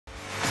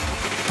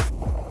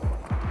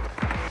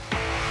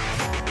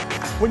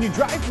When you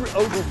drive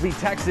through Oglesby,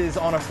 Texas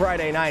on a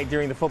Friday night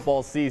during the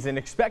football season,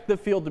 expect the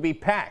field to be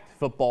packed.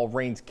 Football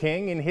reigns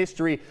king and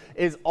history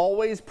is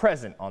always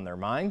present on their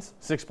minds.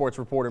 6 Sports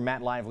reporter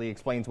Matt Lively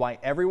explains why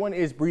everyone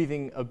is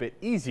breathing a bit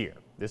easier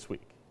this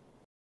week.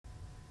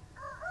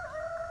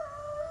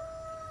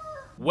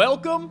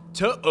 Welcome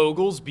to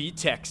Oglesby,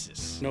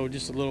 Texas.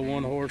 Just a little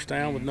one-horse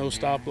town with no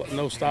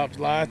stop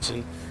lights,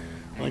 and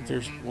I think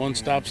there's one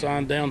stop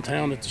sign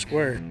downtown at the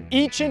square.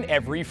 Each and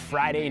every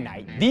Friday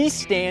night, these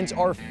stands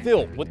are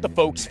filled with the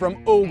folks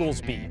from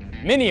Oglesby.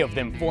 Many of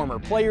them former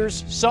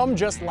players, some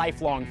just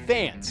lifelong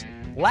fans.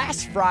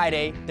 Last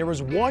Friday, there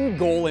was one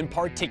goal in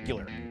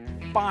particular: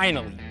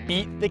 finally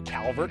beat the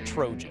Calvert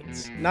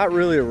Trojans. Not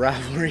really a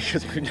rivalry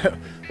because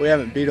we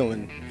haven't beat them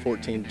in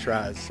 14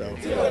 tries, so.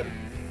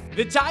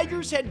 The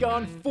Tigers had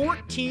gone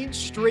 14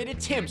 straight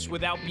attempts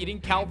without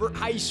beating Calvert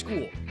High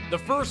School. The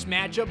first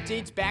matchup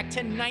dates back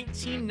to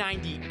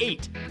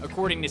 1998,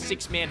 according to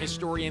six-man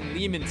historian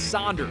Lehman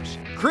Saunders.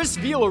 Chris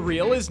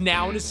Villarreal is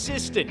now an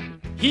assistant.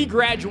 He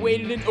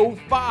graduated in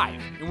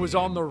 '05 and was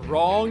on the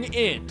wrong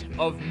end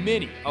of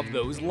many of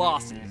those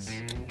losses.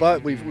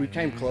 But we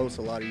came close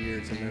a lot of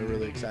years, and they were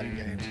really exciting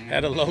games.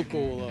 Had a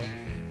local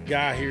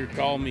guy here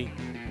call me,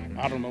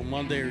 I don't know,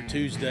 Monday or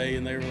Tuesday,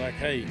 and they were like,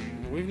 hey,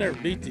 we've never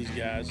beat these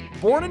guys.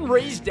 Born and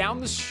raised down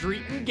the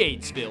street in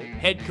Gatesville,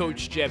 head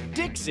coach Jeff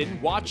Dixon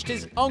watched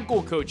his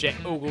uncle coach at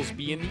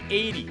Oglesby in the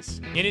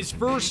 80s. In his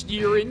first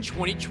year in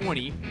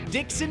 2020,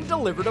 Dixon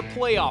delivered a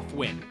playoff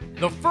win,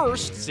 the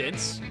first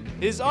since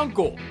his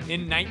uncle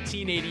in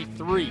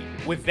 1983.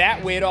 With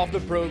that weight off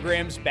the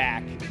program's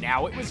back,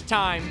 now it was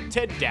time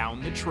to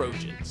down the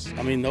Trojans.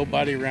 I mean,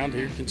 nobody around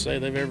here can say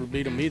they've ever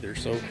beat them either.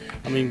 So,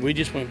 I mean, we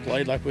just went and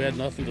played like we had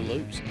nothing to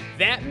lose.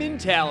 That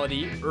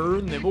mentality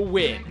earned them a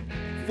win.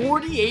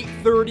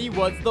 48-30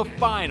 was the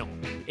final.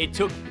 It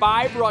took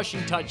 5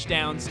 rushing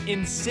touchdowns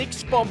and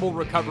 6 fumble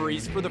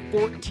recoveries for the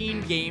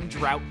 14-game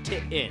drought to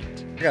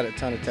end. I got a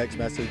ton of text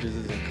messages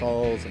and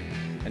calls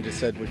and just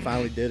said we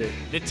finally did it.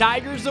 The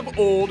Tigers of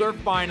old are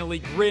finally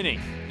grinning.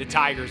 The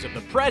Tigers of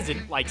the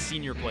present, like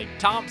senior Blake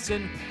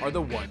Thompson, are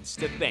the ones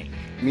to thank.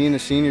 Me and the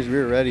seniors, we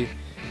were ready.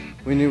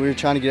 We knew we were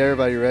trying to get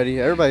everybody ready.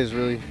 Everybody's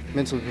really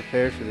mentally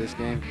prepared for this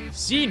game.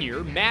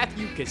 Senior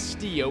Matthew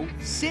Castillo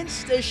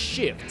sensed a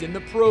shift in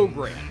the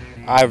program.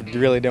 I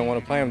really didn't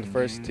want to play him the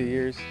first 2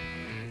 years,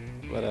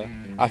 but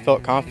I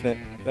felt confident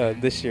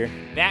this year.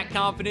 That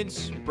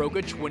confidence broke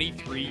a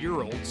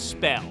 23-year-old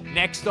spell.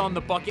 Next on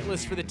the bucket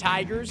list for the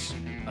Tigers,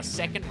 a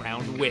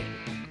second-round win.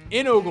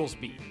 In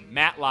Oglesby,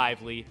 Matt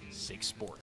Lively, 6 Sports.